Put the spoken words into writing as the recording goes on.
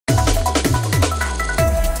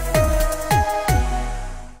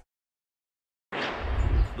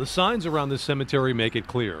The signs around this cemetery make it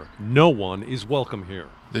clear no one is welcome here.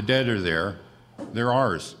 The dead are there. They're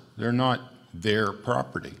ours. They're not their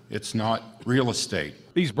property. It's not real estate.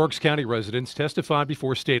 These Berks County residents testified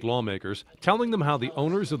before state lawmakers, telling them how the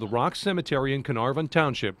owners of the Rock Cemetery in Carnarvon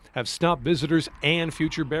Township have stopped visitors and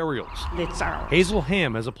future burials. It's ours. Hazel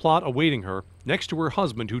Ham has a plot awaiting her next to her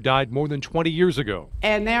husband who died more than 20 years ago.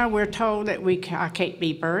 And now we're told that I can't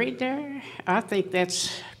be buried there. I think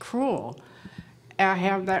that's cruel. I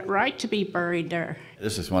have that right to be buried there.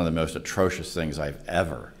 This is one of the most atrocious things I've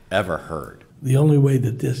ever heard. The only way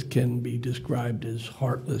that this can be described is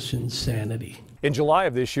heartless insanity. In July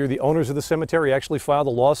of this year, the owners of the cemetery actually filed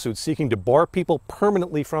a lawsuit seeking to bar people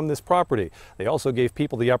permanently from this property. They also gave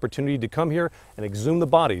people the opportunity to come here and exhume the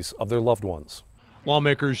bodies of their loved ones.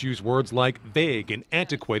 Lawmakers use words like vague and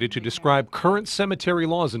antiquated to describe current cemetery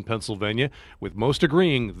laws in Pennsylvania, with most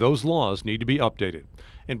agreeing those laws need to be updated.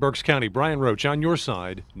 In Berks County, Brian Roach on your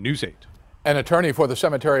side, News 8. An attorney for the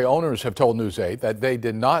cemetery owners have told News 8 that they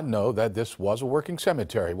did not know that this was a working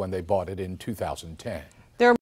cemetery when they bought it in 2010.